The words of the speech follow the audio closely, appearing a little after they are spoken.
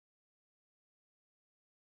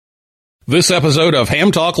This episode of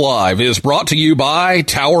Ham Talk Live is brought to you by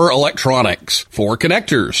Tower Electronics. For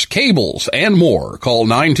connectors, cables, and more, call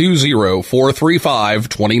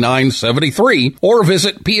 920-435-2973 or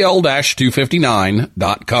visit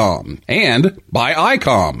pl-259.com. And by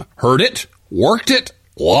ICOM. Heard it, worked it,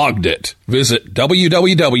 logged it. Visit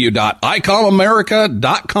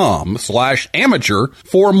www.icomamerica.com/amateur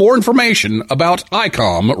for more information about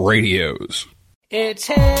ICOM radios. It's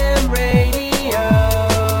Ham Radio.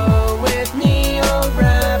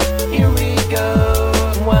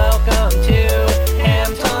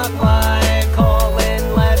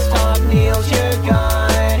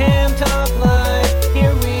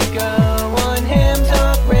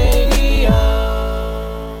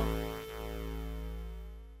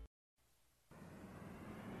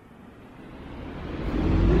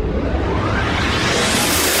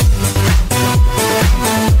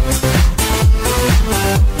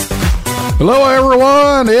 Hello,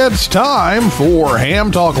 everyone. It's time for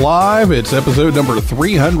Ham Talk Live. It's episode number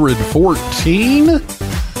 314, the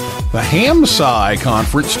HamSci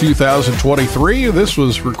Conference 2023. This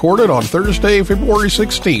was recorded on Thursday, February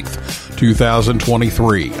 16th,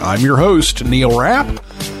 2023. I'm your host, Neil Rapp.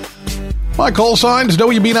 My call sign's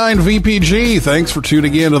WB9VPG. Thanks for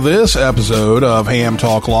tuning in to this episode of Ham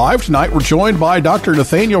Talk Live. Tonight we're joined by Dr.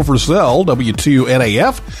 Nathaniel Frizzell,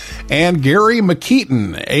 W2NAF, and Gary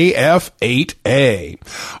McKeaton, AF8A.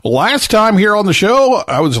 Last time here on the show,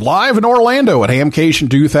 I was live in Orlando at Hamcation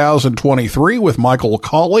 2023 with Michael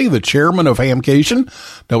Cawley, the chairman of Hamcation,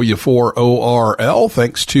 W4ORL.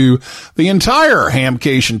 Thanks to the entire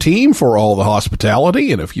Hamcation team for all the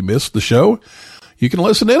hospitality. And if you missed the show, you can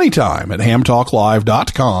listen anytime at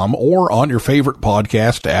hamtalklive.com or on your favorite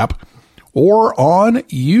podcast app or on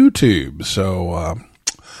YouTube. So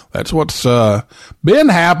that's what's been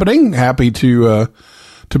happening. Happy to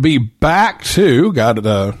be back too. Got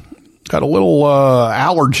a little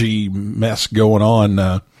allergy mess going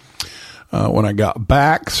on when I got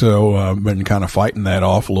back, so I've been kind of fighting that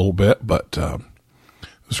off a little bit. But it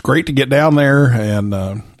was great to get down there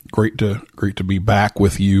and great to be back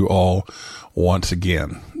with you all once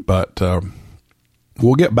again. But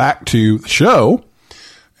we'll get back to the show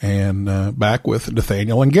and back with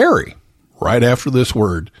Nathaniel and Gary right after this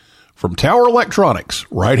word from Tower Electronics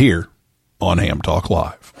right here on Ham Talk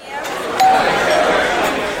Live.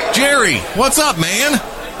 Jerry, what's up, man?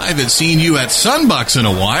 I haven't seen you at Sunbucks in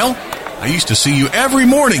a while. I used to see you every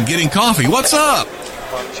morning getting coffee. What's up?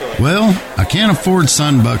 Well, I can't afford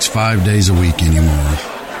Sunbucks 5 days a week anymore.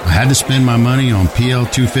 I had to spend my money on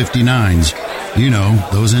PL259s. You know,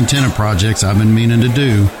 those antenna projects I've been meaning to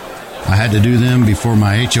do. I had to do them before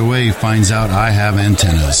my HOA finds out I have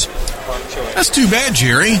antennas. That's too bad,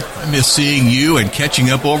 Jerry. I miss seeing you and catching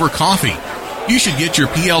up over coffee. You should get your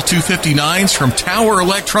PL259s from Tower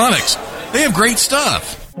Electronics. They have great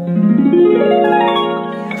stuff.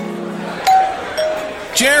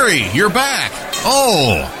 Jerry, you're back.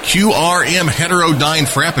 Oh, QRM Heterodyne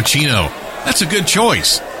Frappuccino. That's a good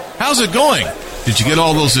choice. How's it going? Did you get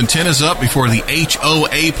all those antennas up before the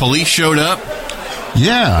HOA police showed up?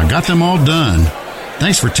 Yeah, I got them all done.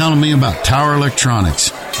 Thanks for telling me about Tower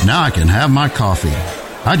Electronics. Now I can have my coffee.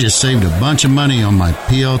 I just saved a bunch of money on my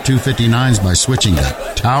PL259s by switching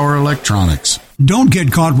to Tower Electronics. Don't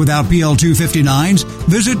get caught without PL259s.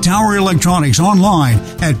 Visit Tower Electronics online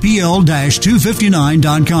at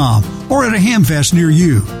pl-259.com or at a Hamfest near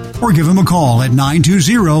you. Or give them a call at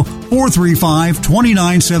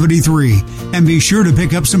 920-435-2973. And be sure to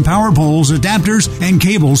pick up some power poles, adapters, and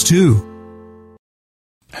cables, too.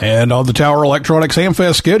 And on the Tower Electronics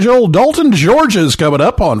Hamfest schedule, Dalton, Georgia is coming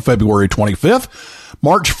up on February 25th.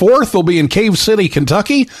 March 4th, they'll be in Cave City,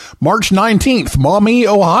 Kentucky. March 19th, Maumee,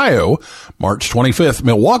 Ohio. March 25th,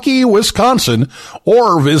 Milwaukee, Wisconsin.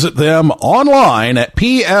 Or visit them online at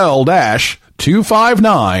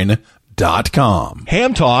pl-259.com.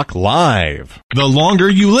 Ham Talk Live. The longer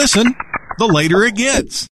you listen, the later it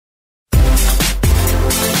gets.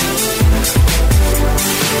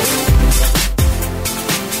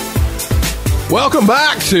 Welcome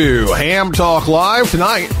back to Ham Talk Live.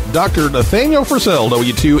 Tonight, Dr. Nathaniel Frizzell,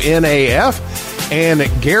 W2NAF, and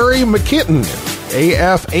Gary McKeaton,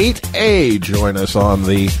 AF8A, join us on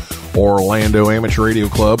the Orlando Amateur Radio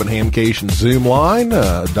Club and Hamcation Zoom line.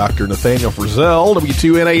 Dr. Nathaniel Frizzell,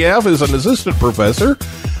 W2NAF, is an assistant professor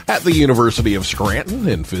at the University of Scranton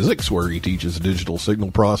in physics, where he teaches digital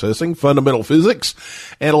signal processing, fundamental physics,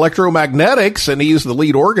 and electromagnetics, and he's the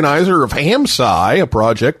lead organizer of HamSci, a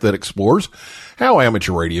project that explores how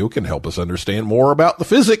amateur radio can help us understand more about the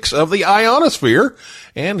physics of the ionosphere.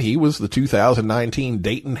 And he was the 2019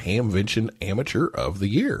 Dayton Hamvention Amateur of the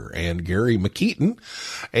Year. And Gary McKeaton,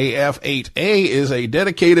 AF8A, is a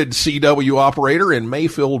dedicated CW operator in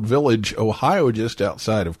Mayfield Village, Ohio, just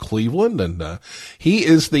outside of Cleveland. And he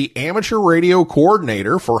is the amateur radio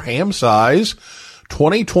coordinator for HamSci's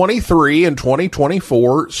 2023 and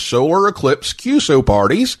 2024 Solar Eclipse QSO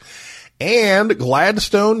parties and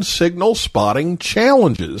Gladstone Signal Spotting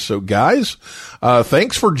Challenges. So, guys,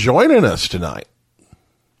 thanks for joining us tonight.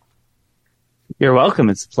 You're welcome.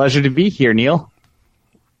 It's a pleasure to be here, Neil.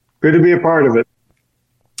 Good to be a part of it.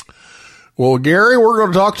 Well, Gary, we're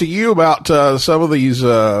going to talk to you about some of these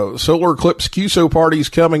Solar Eclipse QSO parties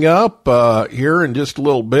coming up here in just a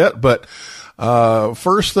little bit. But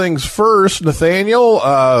first things first, Nathaniel,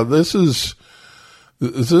 is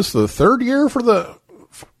this the third year for the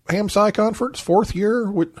HamSci conference? Fourth year?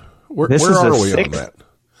 Where are we on that?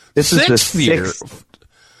 This is the sixth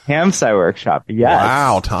HamSci workshop. Yes.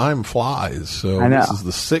 Wow, time flies. So this is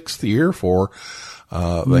the sixth year for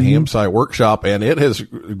the HamSci workshop, and it has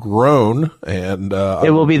grown. And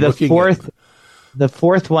it will be the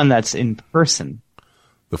fourth one that's in person.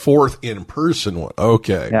 The fourth in person one.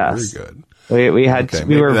 Okay, yes. Very good.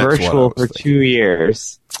 We were virtual for 2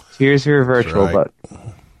 years. 2 years we were virtual, but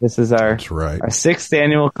this is our sixth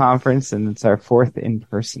annual conference, and it's our fourth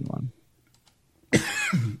in-person one.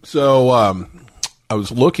 So I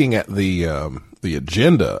was looking at the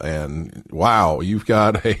agenda, and wow, you've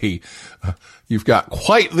got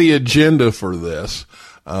quite the agenda for this.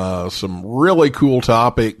 Some really cool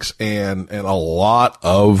topics and a lot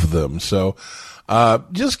of them. So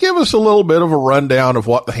just give us a little bit of a rundown of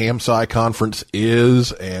what the HamSci conference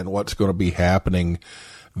is and what's going to be happening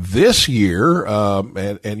this year.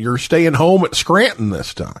 And you're staying home at Scranton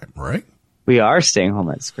this time, right? We are staying home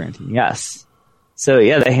at Scranton, yes. So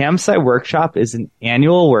yeah, the HamSci workshop is an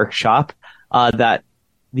annual workshop that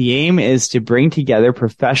the aim is to bring together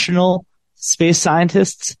professional space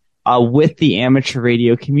scientists with the amateur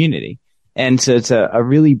radio community. And so it's a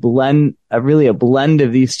blend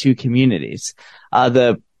of these two communities.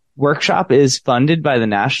 The workshop is funded by the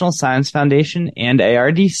National Science Foundation and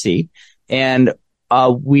ARDC, and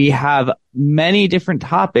we have many different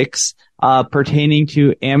topics pertaining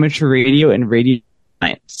to amateur radio and radio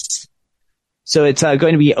science. So it's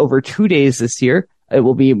going to be over 2 days this year. It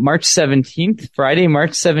will be March 17th, Friday,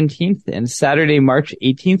 March 17th, and Saturday, March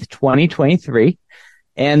 18th, 2023.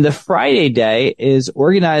 And the Friday day is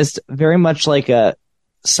organized very much like a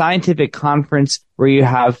scientific conference where you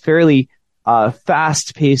have fairly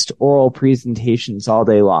fast-paced oral presentations all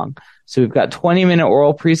day long. So we've got 20-minute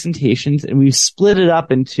oral presentations, and we've split it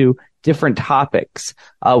up into different topics.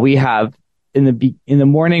 We have in the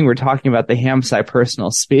morning, we're talking about the HamSci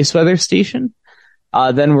Personal Space Weather Station.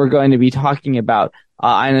 Then we're going to be talking about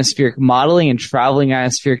ionospheric modeling and traveling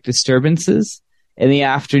ionospheric disturbances. In the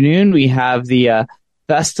afternoon, we have the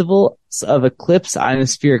Festival of Eclipse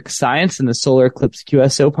Ionospheric Science and the Solar Eclipse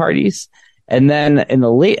QSO parties. And then in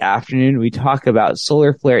the late afternoon, we talk about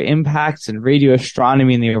solar flare impacts and radio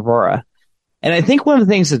astronomy in the aurora. And I think one of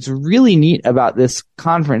the things that's really neat about this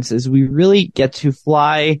conference is we really get to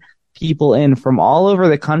fly people in from all over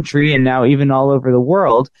the country and now even all over the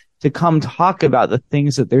world to come talk about the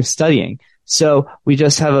things that they're studying. So we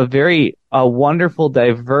just have a very wonderful,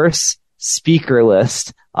 diverse speaker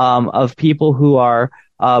list of people who are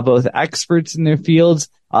both experts in their fields.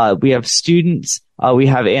 We have students, we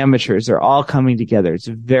have amateurs. They're all coming together. It's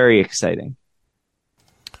very exciting.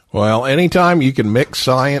 Well, anytime you can mix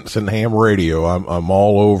science and ham radio, I'm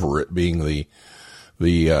all over it, being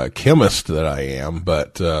the chemist that I am.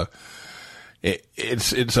 But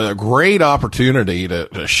it's a great opportunity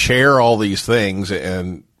to share all these things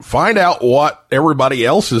and find out what everybody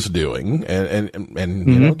else is doing and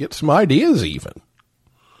you know, get some ideas even.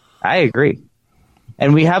 I agree.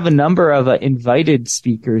 And we have a number of invited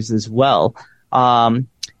speakers as well.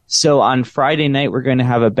 So on Friday night, we're going to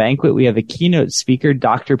have a banquet. We have a keynote speaker,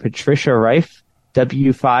 Dr. Patricia Reif,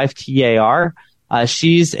 W5TAR.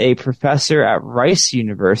 She's a professor at Rice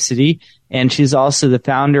University, and she's also the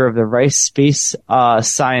founder of the Rice Space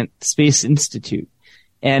Institute.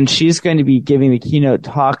 And she's going to be giving the keynote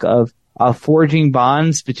talk of forging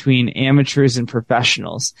bonds between amateurs and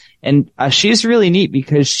professionals. And she's really neat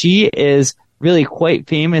because she is really quite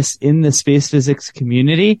famous in the space physics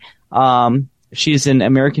community. She's an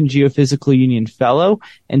American Geophysical Union fellow,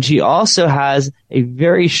 and she also has a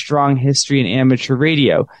very strong history in amateur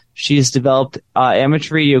radio. She's developed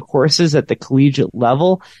amateur radio courses at the collegiate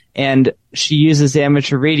level, and she uses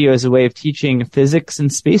amateur radio as a way of teaching physics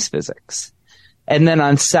and space physics. And then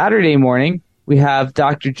on Saturday morning, we have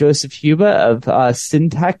Dr. Joseph Huba of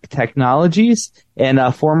Syntec Technologies and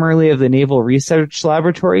formerly of the Naval Research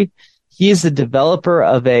Laboratory. He is the developer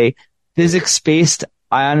of a physics-based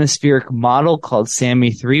ionospheric model called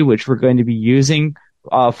SAMI-3, which we're going to be using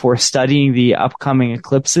for studying the upcoming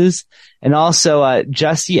eclipses. And also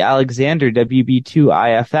Jesse Alexander,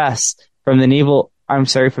 WB2 IFS, from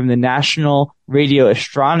the National Radio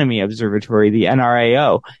Astronomy Observatory, the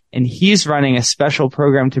NRAO. And he's running a special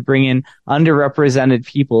program to bring in underrepresented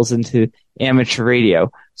peoples into amateur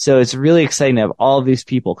radio. So it's really exciting to have all of these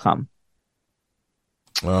people come.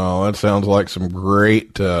 Oh, that sounds like some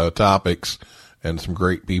great topics and some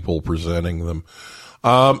great people presenting them.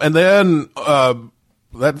 And then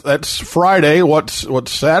that's Friday.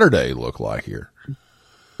 What's Saturday look like here?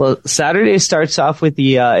 Well, Saturday starts off with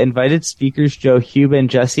the invited speakers, Joe Huba and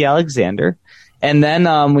Jesse Alexander. And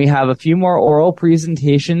then we have a few more oral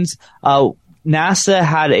presentations. NASA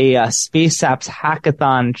had a Space Apps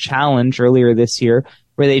Hackathon challenge earlier this year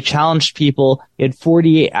where they challenged people. You had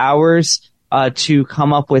 48 hours to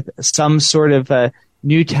come up with some sort of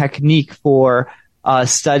new technique for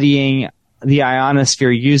studying the ionosphere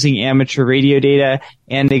using amateur radio data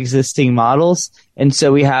and existing models. And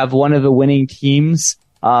so we have one of the winning teams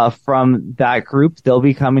from that group. They'll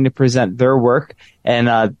be coming to present their work,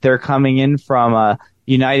 and they're coming in from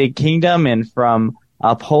United Kingdom and from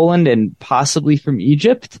Poland and possibly from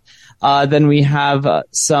Egypt. Then we have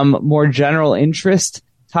some more general interest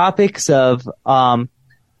topics of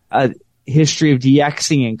history of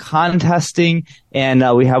DXing and contesting,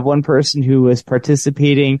 and we have one person who was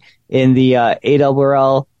participating in the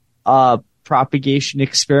ARRL propagation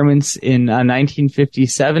experiments in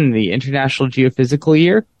 1957, the International Geophysical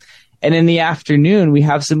Year. And in the afternoon, we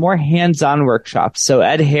have some more hands-on workshops. So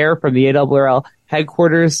Ed Hare from the ARRL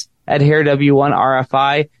headquarters, Ed Hare W1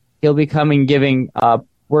 RFI, he'll be coming giving a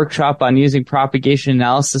workshop on using propagation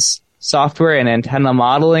analysis software and antenna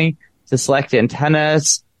modeling to select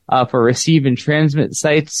antennas for receive and transmit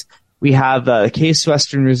sites. We have Case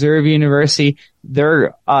Western Reserve University,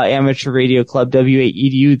 their amateur radio club,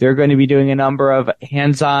 W8EDU. They're going to be doing a number of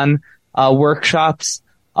hands-on workshops.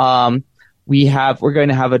 We're going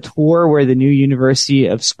to have a tour where the new University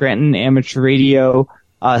of Scranton amateur radio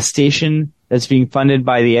station that's being funded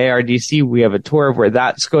by the ARDC. We have a tour of where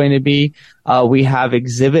that's going to be. We have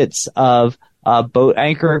exhibits of boat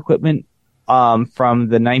anchor equipment from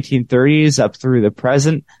the 1930s up through the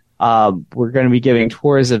present. We're going to be giving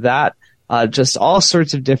tours of that, just all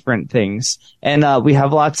sorts of different things. And we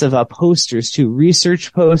have lots of posters too,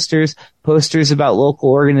 research posters about local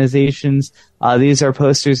organizations. These are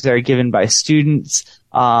posters that are given by students,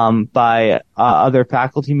 by other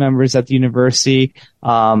faculty members at the university,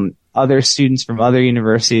 other students from other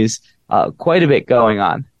universities, quite a bit going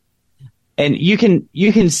on. And you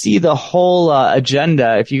can see the whole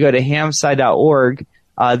agenda if you go to hamsci.org.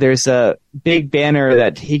 There's a big banner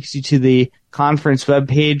that takes you to the conference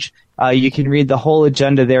webpage. You can read the whole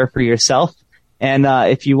agenda there for yourself. And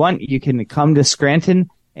if you want, you can come to Scranton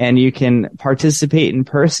and you can participate in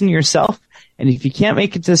person yourself. And if you can't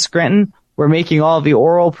make it to Scranton, we're making all of the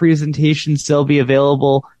oral presentations still be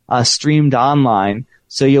available streamed online.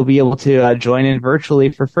 So you'll be able to join in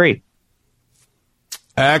virtually for free.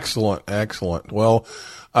 Excellent. Well,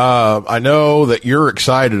 I know that you're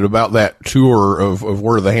excited about that tour of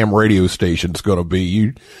where the ham radio station's going to be.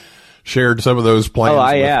 You shared some of those plans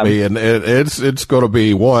with me, and it's going to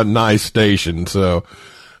be one nice station. So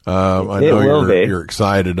I know you're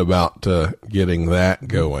excited about getting that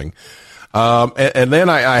going. And then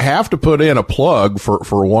I have to put in a plug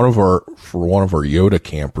for one of our Yoda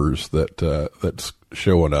campers that's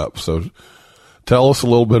showing up. So tell us a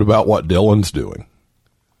little bit about what Dylan's doing.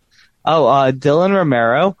 Dylan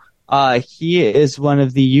Romero. He is one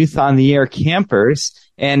of the Youth on the Air campers,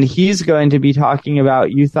 and he's going to be talking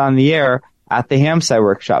about Youth on the Air at the HamSci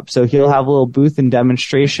workshop. So he'll have a little booth and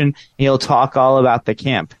demonstration. He'll talk all about the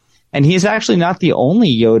camp. And he's actually not the only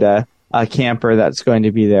Yoda camper that's going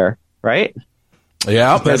to be there, right?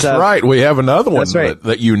 Yeah, that's right. We have another one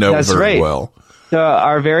that you know very well. So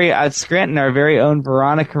at Scranton, our very own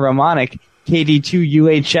Veronica Romanek,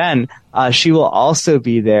 KD2UHN, she will also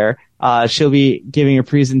be there. She'll be giving a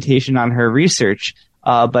presentation on her research,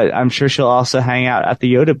 but I'm sure she'll also hang out at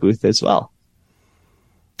the Yoda booth as well.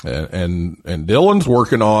 And Dylan's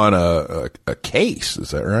working on a case,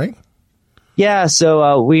 is that right? Yeah,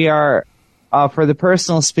 so we are for the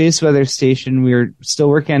personal space weather station. We're still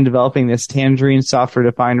working on developing this Tangerine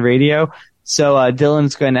software-defined radio. So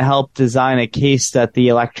Dylan's going to help design a case that the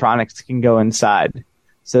electronics can go inside.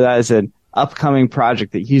 So that is an upcoming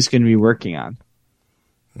project that he's going to be working on.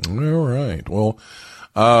 All right. Well,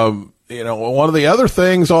 one of the other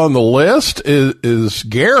things on the list is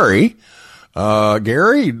Gary.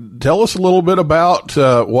 Gary, tell us a little bit about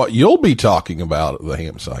what you'll be talking about at the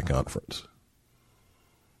HamSci conference.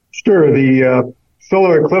 Sure. The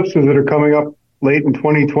solar eclipses that are coming up late in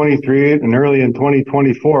 2023 and early in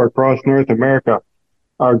 2024 across North America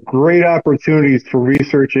are great opportunities for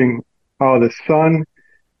researching how the sun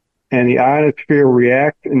and the ionosphere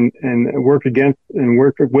react and work against and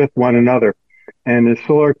work with one another. And the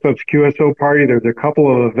Solar Eclipse QSO party, there's a couple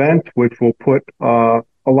of events which will put a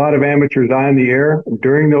lot of amateurs on the air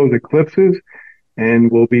during those eclipses,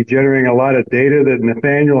 and we'll be generating a lot of data that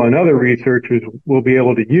Nathaniel and other researchers will be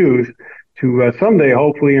able to use to someday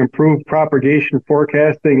hopefully improve propagation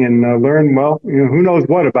forecasting and learn, who knows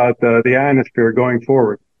what about the ionosphere going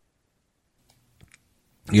forward.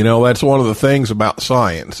 That's one of the things about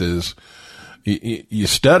science is you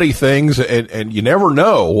study things and you never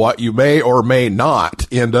know what you may or may not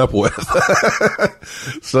end up with.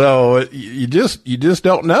 So you just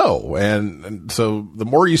don't know. And so the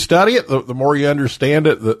more you study it, the more you understand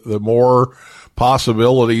it, the more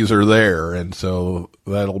possibilities are there. And so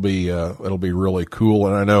that'll be really cool.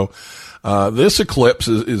 And I know, this eclipse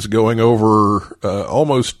is going over,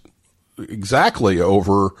 almost exactly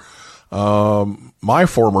over, my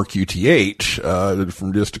former QTH,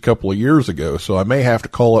 from just a couple of years ago. So I may have to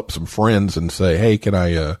call up some friends and say, hey, can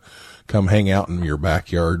I, come hang out in your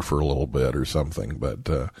backyard for a little bit or something?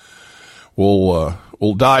 But,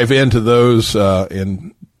 we'll dive into those,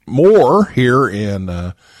 in more here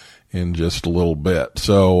in just a little bit.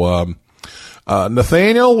 So,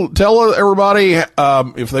 Nathaniel, tell everybody,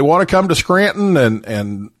 if they want to come to Scranton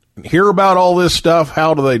and hear about all this stuff,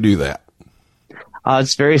 how do they do that?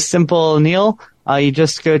 It's very simple, Neil. You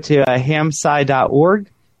just go to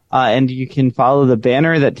hamsci.org, and you can follow the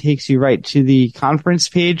banner that takes you right to the conference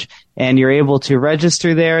page, and you're able to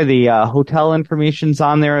register there. The hotel information's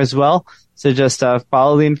on there as well. So just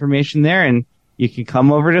follow the information there, and you can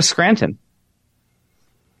come over to Scranton.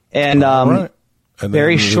 And, right. And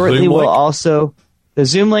very shortly, we'll also, the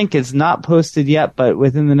Zoom link is not posted yet, but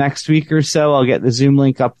within the next week or so, I'll get the Zoom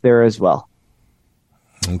link up there as well.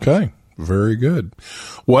 Okay. Very good.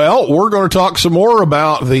 Well, we're going to talk some more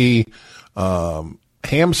about the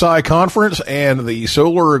HamSci conference and the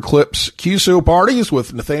solar eclipse QSO parties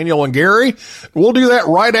with Nathaniel and Gary. We'll do that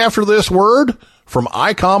right after this word from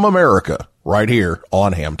ICOM America right here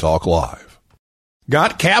on Ham Talk Live.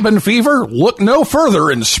 Got cabin fever? Look no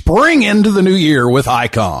further and spring into the new year with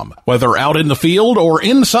ICOM. Whether out in the field or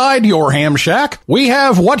inside your ham shack, we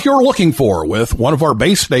have what you're looking for with one of our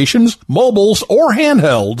base stations, mobiles, or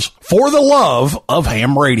handhelds for the love of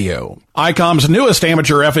ham radio. ICOM's newest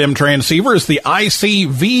amateur FM transceiver is the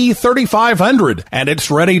IC-V3500, and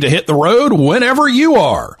it's ready to hit the road whenever you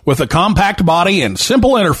are. With a compact body and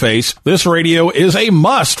simple interface, this radio is a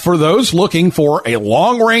must for those looking for a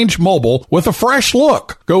long-range mobile with a fresh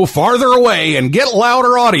look. Go farther away and get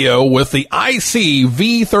louder audio with the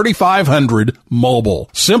IC-V3500 mobile.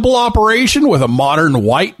 Simple operation with a modern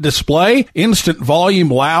white display, instant volume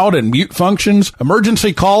loud and mute functions,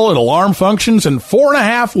 emergency call and alarm functions, and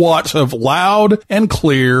 4.5 watts of loud and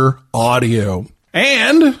clear audio.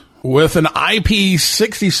 And with an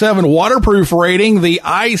IP67 waterproof rating, the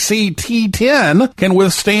ICT10 can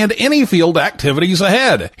withstand any field activities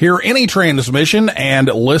ahead. Hear any transmission and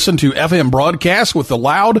listen to FM broadcasts with the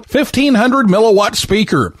loud 1500 milliwatt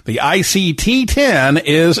speaker. The ICT10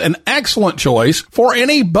 is an excellent choice for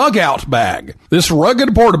any bug-out bag. This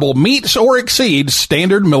rugged portable meets or exceeds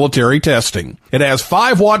standard military testing. It has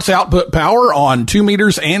 5 watts output power on 2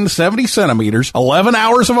 meters and 70 centimeters, 11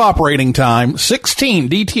 hours of operating time, 16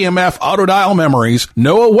 DTMF auto dial memories,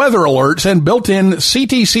 NOAA weather alerts, and built-in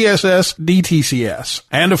CTCSS DTCS.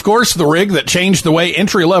 And of course, the rig that changed the way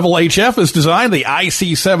entry-level HF is designed, the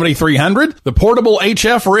IC7300, the portable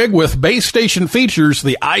HF rig with base station features,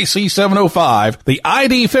 the IC705, the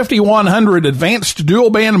ID5100 advanced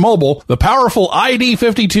dual-band mobile, the powerful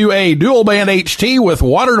ID52A dual-band HT with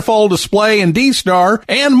waterfall display and D-Star,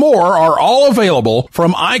 and more are all available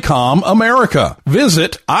from ICOM America.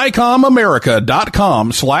 Visit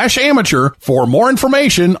ICOMAmerica.com/amateur for more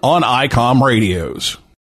information on ICOM radios.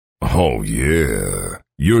 Oh yeah,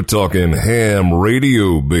 you're talking ham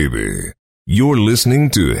radio, baby. You're listening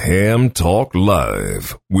to Ham Talk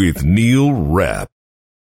Live with Neil Rapp.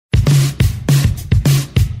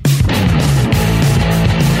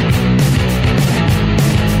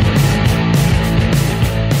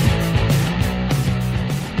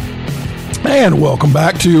 And welcome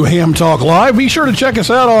back to Ham Talk Live. Be sure to check us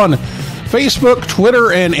out on Facebook,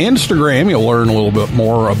 Twitter, and Instagram. You'll learn a little bit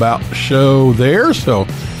more about the show there. So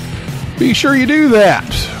be sure you do that.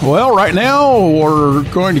 Well, right now, we're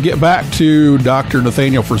going to get back to Dr.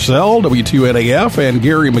 Nathaniel Frissell, W2NAF, and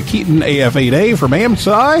Gary McKeaton, AF8A from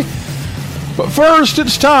AMSI. But first,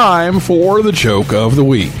 it's time for the Joke of the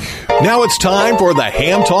Week. Now it's time for the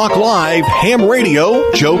Ham Talk Live Ham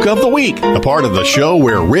Radio Joke of the Week, the part of the show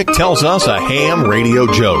where Rick tells us a ham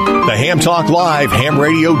radio joke. The Ham Talk Live Ham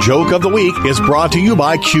Radio Joke of the Week is brought to you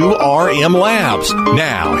by QRM Labs.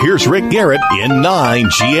 Now, here's Rick Garrett in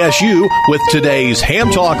 9GSU with today's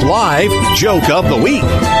Ham Talk Live Joke of the Week.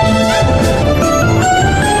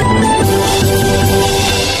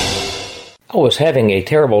 I was having a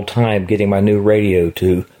terrible time getting my new radio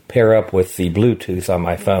to pair up with the Bluetooth on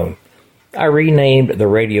my phone. I renamed the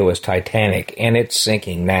radio as Titanic, and it's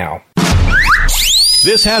sinking now.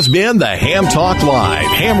 This has been the Ham Talk Live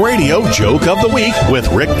Ham Radio Joke of the Week with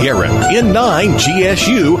Rick Garrett in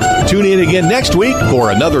 9GSU. Tune in again next week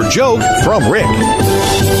for another joke from Rick.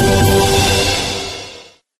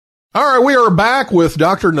 All right, we are back with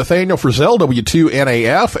Dr. Nathaniel Frissell,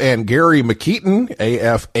 W2NAF, and Gary McKeaton,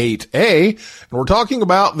 AF8A, and we're talking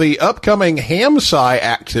about the upcoming HamSci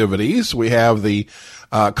activities. We have the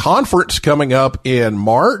conference coming up in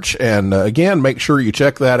March, and again, make sure you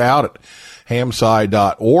check that out at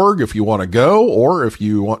hamsci.org if you want to go, or if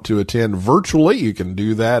you want to attend virtually, you can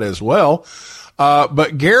do that as well.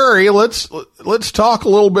 But Gary, let's talk a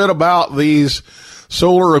little bit about these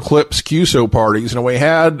solar eclipse QSO parties. And we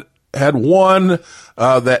had one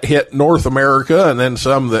that hit North America, and then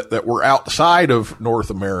some that were outside of North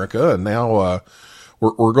America, and now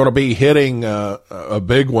we're going to be hitting a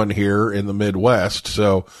big one here in the Midwest.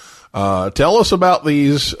 So tell us about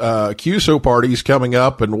these QSO parties coming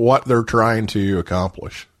up and what they're trying to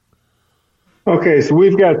accomplish. Okay, so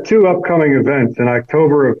we've got two upcoming events in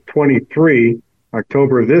October of 23,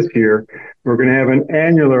 October of this year. We're going to have an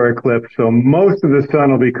annular eclipse, so most of the sun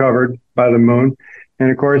will be covered by the moon. And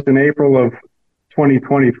of course, in April of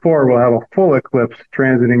 2024, we'll have a full eclipse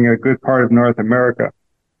transiting a good part of North America.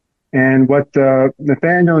 And what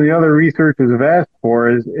Nathaniel and the other researchers have asked for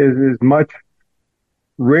is as much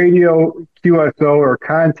radio QSO or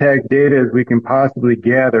contact data as we can possibly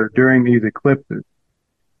gather during these eclipses.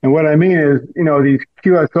 And what I mean is, these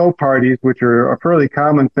QSO parties, which are a fairly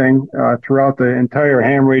common thing throughout the entire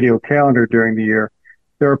ham radio calendar during the year,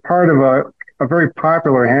 they're a part of a very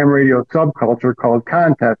popular ham radio subculture called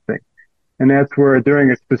contesting. And that's where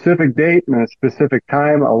during a specific date and a specific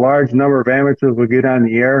time, a large number of amateurs will get on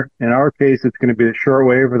the air. In our case, it's going to be the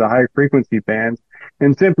shortwave or the high frequency bands,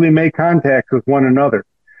 and simply make contacts with one another.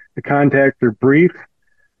 The contacts are brief.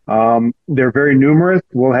 They're very numerous.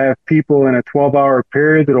 We'll have people in a 12-hour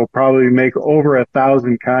period that'll probably make over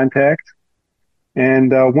 1,000 contacts.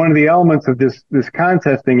 And one of the elements of this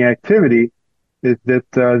contesting activity is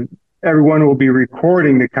that everyone will be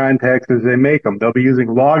recording the contacts as they make them. They'll be using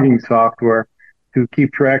logging software to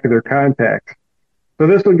keep track of their contacts. So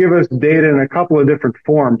this will give us data in a couple of different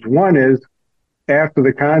forms. One is after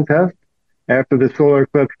the contest, after the solar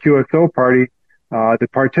eclipse QSO party, the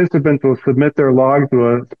participants will submit their logs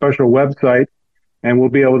to a special website, and we'll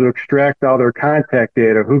be able to extract all their contact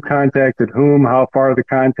data, who contacted whom, how far the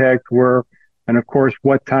contacts were, and of course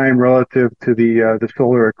what time relative to the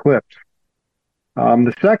solar eclipse.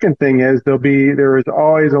 The second thing is there is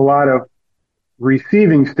always a lot of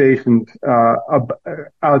receiving stations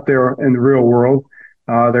out there in the real world.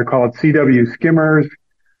 They're called CW skimmers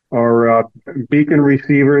or beacon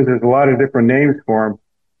receivers. There's a lot of different names for them.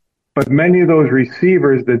 But many of those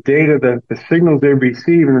receivers, the data, the signals they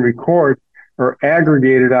receive and record are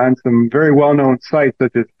aggregated on some very well-known sites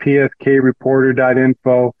such as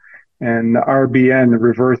pskreporter.info and RBN, the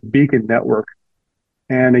Reverse Beacon Network.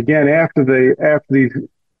 And again, after these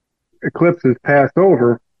eclipses pass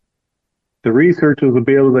over, the researchers will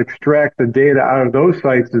be able to extract the data out of those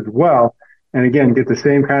sites as well, and again, get the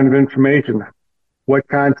same kind of information. What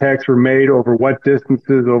contacts were made over what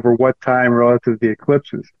distances, over what time relative to the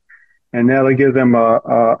eclipses. And that'll give them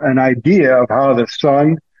an idea of how the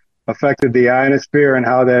sun affected the ionosphere and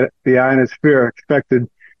how the ionosphere affected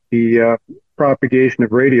the propagation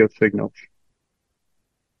of radio signals.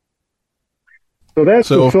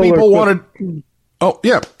 So if people wanted,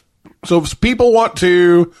 So if people want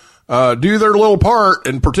to do their little part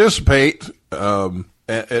and participate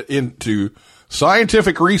into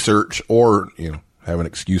scientific research, or have an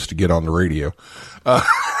excuse to get on the radio,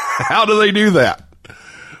 how do they do that?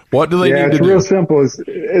 What do they need to do? It's real simple.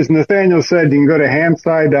 As Nathaniel said, you can go to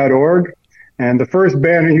hamsci.org, and the first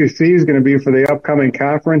banner you see is going to be for the upcoming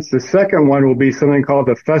conference. The second one will be something called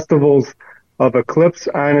the Festivals of Eclipse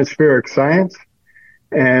Ionospheric Science.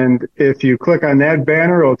 And if you click on that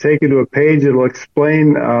banner, it'll take you to a page that'll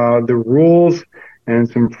explain the rules and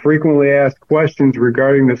some frequently asked questions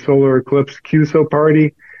regarding the solar eclipse QSO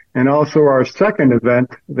party, and also our second event,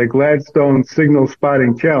 the Gladstone Signal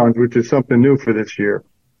Spotting Challenge, which is something new for this year.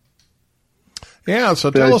 Yeah,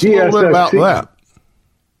 so tell us a little bit about that.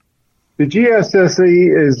 The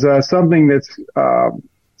GSSE is something that's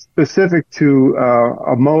specific to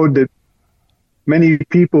a mode that many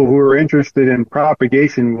people who are interested in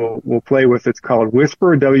propagation will play with. It's called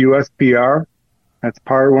WSPR, WSPR. That's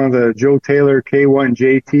part one of the Joe Taylor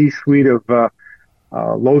K1JT suite of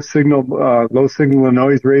low signal to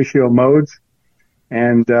noise ratio modes.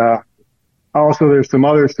 And also there's some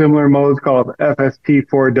other similar modes called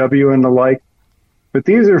FST4W and the like. But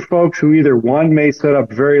these are folks who either, one, may set up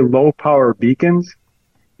very low power beacons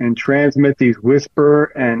and transmit these WSPR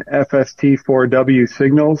and FST4W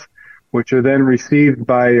signals, which are then received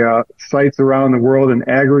by sites around the world and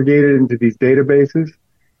aggregated into these databases.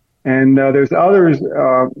 And there's others,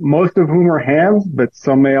 most of whom are hams, but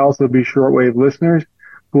some may also be shortwave listeners,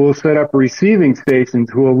 who will set up receiving stations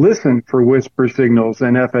who will listen for WSPR signals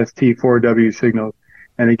and FST4W signals,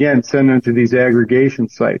 and again, send them to these aggregation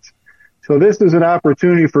sites. So this is an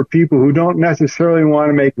opportunity for people who don't necessarily want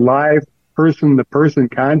to make live person-to-person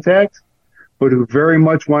contacts, but who very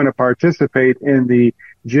much want to participate in the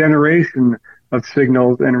generation of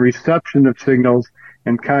signals and reception of signals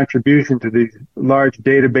and contribution to these large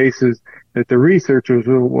databases that the researchers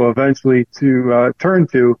will eventually turn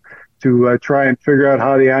to try and figure out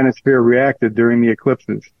how the ionosphere reacted during the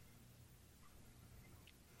eclipses.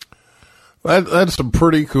 That's some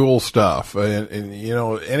pretty cool stuff, and you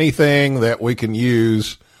know, anything that we can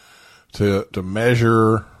use to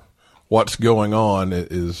measure what's going on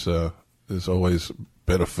is always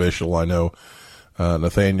beneficial. I know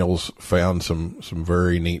Nathaniel's found some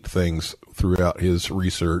very neat things throughout his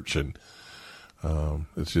research, and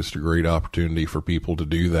it's just a great opportunity for people to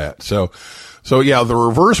do that. So yeah, the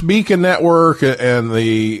Reverse Beacon Network and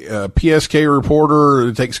the PSK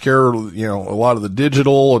reporter takes care of, you know, a lot of the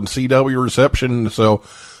digital and CW reception. So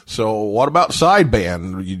what about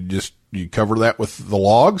sideband? You cover that with the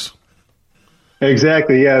logs?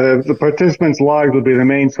 Exactly. Yeah. The participants' logs will be the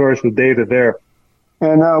main source of data there.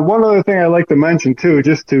 And one other thing I'd like to mention too,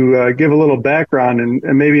 just to give a little background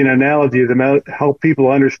and maybe an analogy to help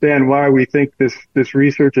people understand why we think this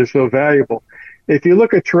research is so valuable. If you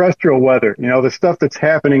look at terrestrial weather, you know, the stuff that's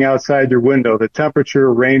happening outside your window, the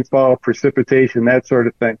temperature, rainfall, precipitation, that sort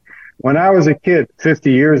of thing. When I was a kid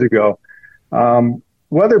 50 years ago,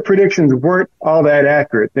 weather predictions weren't all that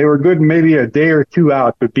accurate. They were good maybe a day or two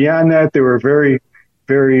out, but beyond that, they were very,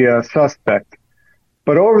 very suspect.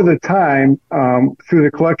 But over the time, through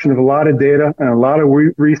the collection of a lot of data and a lot of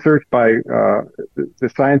research by the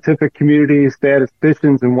scientific community,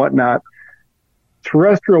 statisticians and whatnot,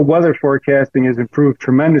 terrestrial weather forecasting has improved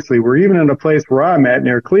tremendously. We're even in a place where I'm at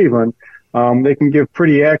near Cleveland, they can give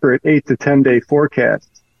pretty accurate 8 to 10 day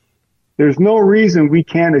forecasts. There's no reason we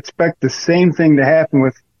can't expect the same thing to happen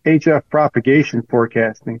with HF propagation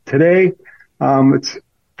forecasting. Today, it's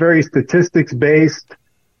very statistics based.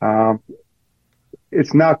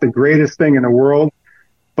 It's not the greatest thing in the world,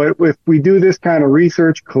 but if we do this kind of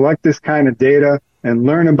research, collect this kind of data, and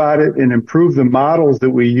learn about it and improve the models that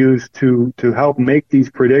we use to help make these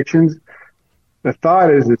predictions, the thought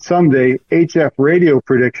is that someday HF radio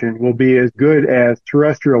prediction will be as good as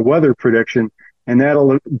terrestrial weather prediction, and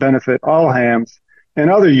that'll benefit all hams and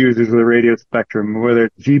other users of the radio spectrum, whether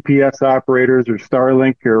it's GPS operators or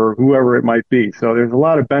Starlink or whoever it might be. So there's a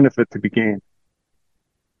lot of benefit to be gained.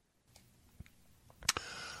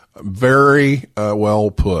 Very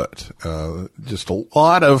well put. Just a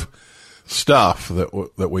lot of stuff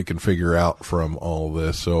that we can figure out from all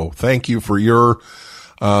this. So thank you for your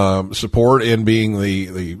support in being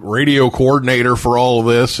the radio coordinator for all of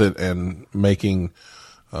this and making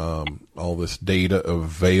all this data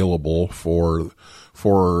available for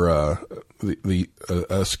the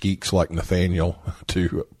us geeks like Nathaniel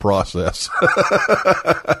to process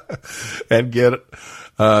and get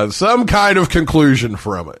some kind of conclusion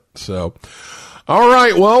from it. So, all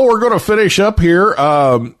right. Well, we're going to finish up here.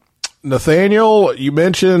 Nathaniel, you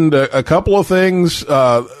mentioned a couple of things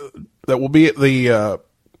that will be at the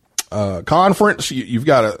conference. You've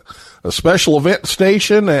got a special event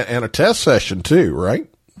station and a test session too, right?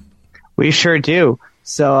 We sure do.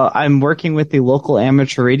 So I'm working with the local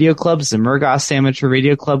amateur radio clubs, the Murgos Amateur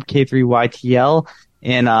Radio Club, K3YTL,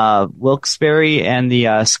 in Wilkes-Barre, and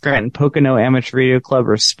the Scranton Pocono Amateur Radio Club,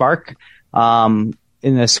 or SPARC,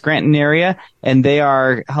 in the Scranton area. And they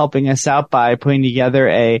are helping us out by putting together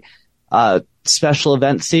a special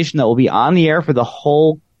event station that will be on the air for the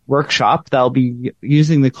whole workshop. That'll be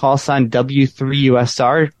using the call sign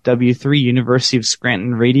W3USR, W3 University of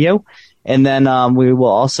Scranton Radio. And then we will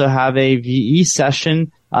also have a VE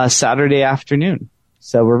session Saturday afternoon.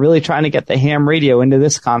 So we're really trying to get the ham radio into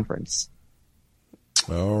this conference.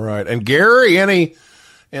 All right. And Gary,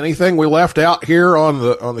 anything we left out here on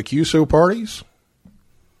the QSO parties?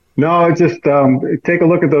 No, just take a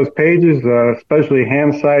look at those pages, especially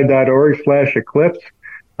hamsci.org/eclipse.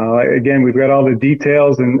 Again, we've got all the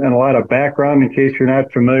details and a lot of background in case you're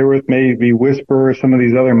not familiar with maybe Whisper or some of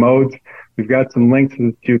these other modes. We've got some links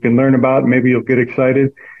that you can learn about. Maybe you'll get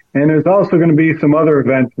excited. And there's also going to be some other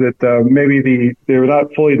events that maybe they're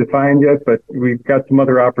not fully defined yet, but we've got some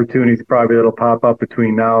other opportunities probably that'll pop up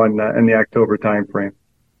between now and the October timeframe.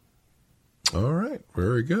 All right.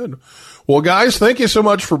 Very good. Well, guys, thank you so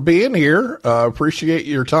much for being here. Appreciate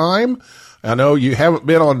your time. I know you haven't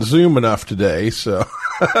been on Zoom enough today, so.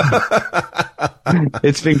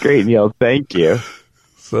 It's been great, Neil. Thank you.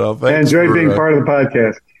 So I enjoyed being part of the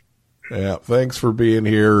podcast. Yeah, thanks for being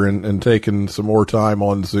here and taking some more time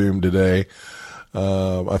on Zoom today.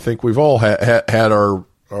 I think we've all had our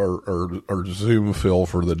Zoom fill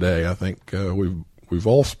for the day. I think we've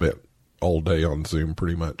all spent all day on Zoom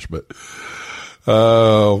pretty much, but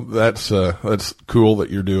that's cool that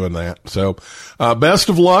you're doing that. So best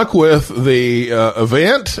of luck with the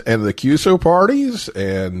event and the QSO parties,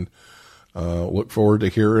 and look forward to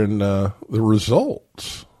hearing the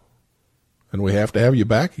results. And we have to have you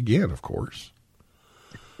back again, of course.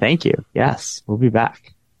 Thank you. Yes, we'll be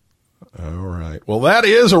back. All right. Well, that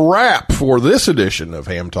is a wrap for this edition of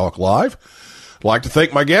Ham Talk Live. I'd like to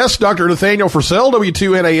thank my guests, Dr. Nathaniel Frissell,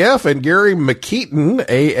 W2NAF, and Gary McKeaton,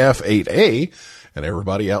 AF8A, and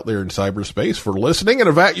everybody out there in cyberspace for listening. And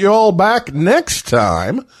invite you all back next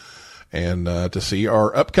time. And to see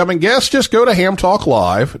our upcoming guests, just go to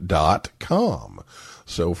hamtalklive.com.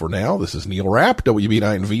 So for now, this is Neil Rapp,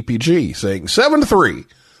 WB9VPG, saying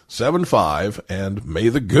 7375, and may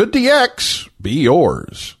the good DX be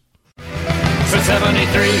yours. So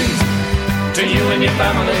 73s to you and your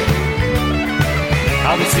family.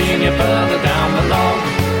 I'll be seeing you further down the log.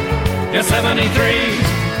 Yeah,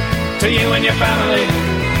 73s to you and your family.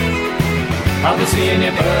 I'll be seeing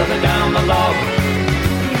you further down the log.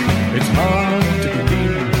 It's hard to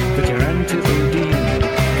believe that you're into the deal,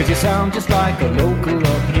 'cause you sound just like a local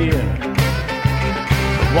up here.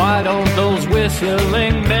 But why don't those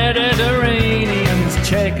whistling Mediterraneans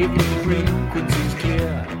check it with frequency?